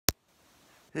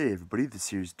Hey everybody, this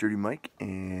here's Dirty Mike,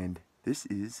 and this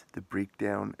is the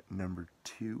breakdown number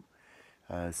 2.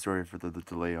 Sorry for the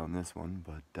delay on this one,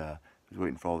 but I was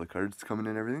waiting for all the cards to come in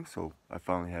and everything, so I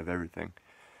finally have everything.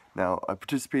 Now, I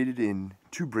participated in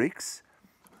 2 breaks.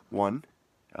 One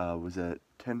was a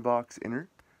 10-box inner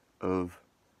of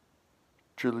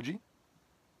Trilogy.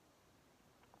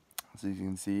 So you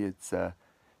can see it's,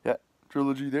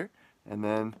 Trilogy there. And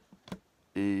then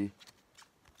a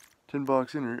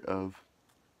 10-box inner of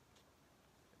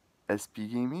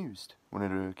SP Game Used when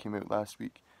it came out last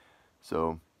week.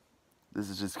 So this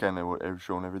is just kind of what I've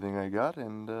shown everything I got,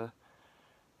 and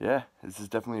yeah, this is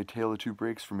definitely a tale of 2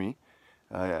 breaks for me.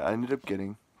 I ended up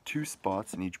getting 2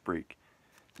 spots in each break.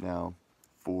 Now,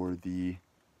 for the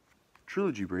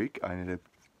Trilogy break, I ended up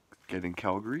getting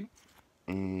Calgary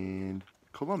and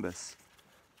Columbus.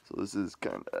 So this is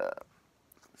kind of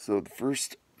so the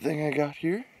first thing I got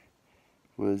here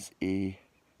was a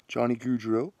Johnny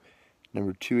Gaudreau,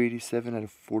 number 287 out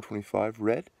of 425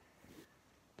 red.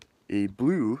 A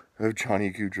blue of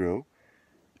Johnny Gaudreau,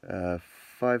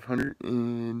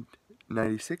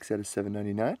 596 out of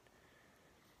 799.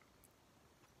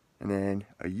 And then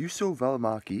a Juuso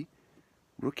Valimaki,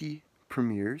 rookie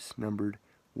premieres, numbered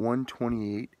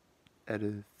 128 out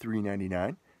of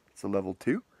 399. It's a level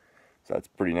 2, so that's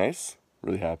pretty nice.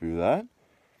 Really happy with that.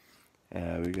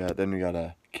 We got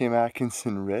a Cam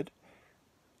Atkinson red,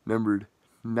 numbered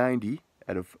 90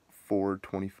 out of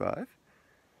 425.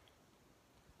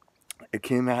 A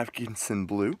Cam Atkinson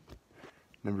blue,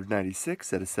 numbered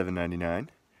 96 out of 799.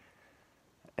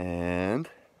 And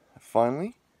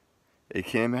finally, a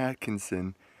Cam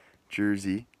Atkinson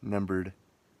jersey, numbered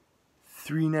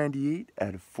 398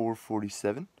 out of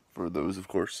 447. For those, of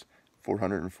course,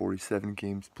 447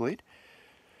 games played.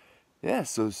 Yeah,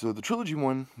 so the Trilogy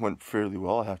one went fairly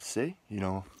well, I have to say. You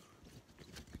know,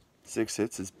 6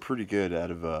 hits is pretty good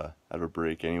out of a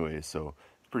break anyway, so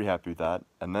pretty happy with that.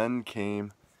 And then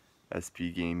came SP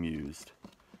Game Used.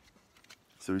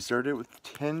 So we started with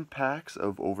 10 packs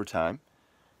of Overtime.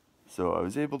 So I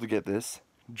was able to get this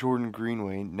Jordan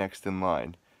Greenway next in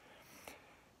line.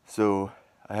 So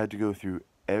I had to go through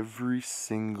every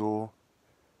single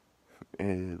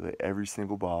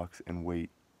box and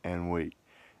wait and wait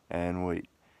and wait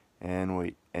and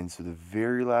wait. And so the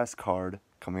very last card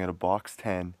coming out of box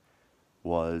 10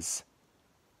 was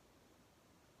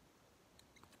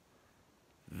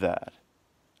that.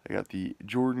 I got the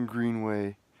Jordan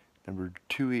Greenway number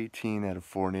 218 out of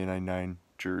 499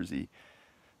 jersey.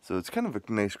 So it's kind of a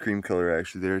nice cream color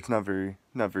actually there. It's not very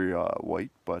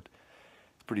white, but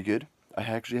it's pretty good. I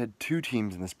actually had 2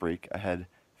 teams in this break. I had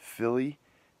Philly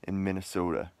and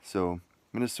Minnesota. So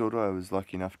Minnesota, I was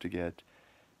lucky enough to get,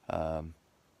 of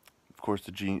course,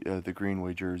 the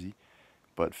Greenway jersey,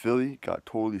 but Philly got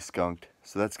totally skunked.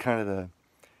 So that's kind of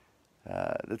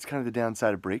the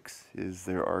downside of breaks, is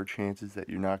there are chances that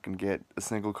you're not going to get a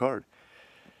single card.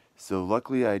 So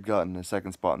luckily I had gotten a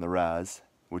second spot in the Raz,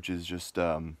 which is just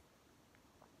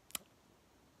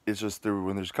it's just there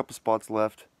when there's a couple spots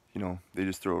left, you know, they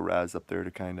just throw a Raz up there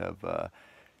to kind of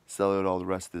sell out all the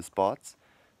rest of the spots.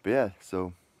 But yeah,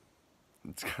 so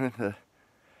it's kind of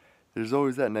there's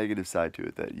always that negative side to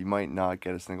it, that you might not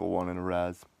get a single one in a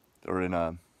Raz or in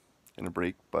a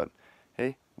break, but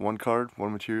hey, 1 card,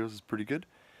 1 materials is pretty good.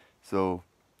 So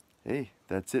hey,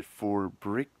 that's it for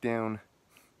breakdown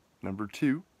number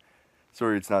 2.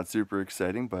 Sorry it's not super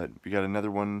exciting, but we got another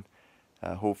one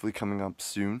hopefully coming up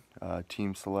soon.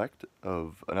 Team select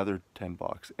of another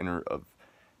 10-box inner of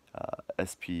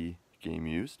SP Game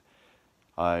Used.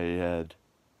 I had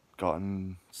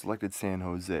gotten selected San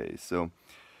Jose, so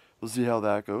we'll see how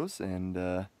that goes, and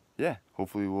yeah,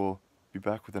 hopefully we'll be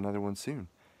back with another one soon.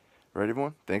 Alright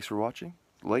everyone, thanks for watching.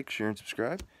 Like, share, and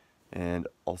subscribe, and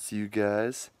I'll see you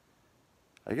guys,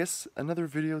 I guess, another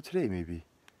video today maybe.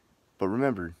 But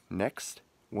remember, next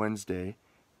Wednesday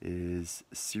is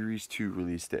Series 2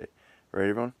 release day. Alright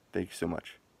everyone, thank you so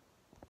much.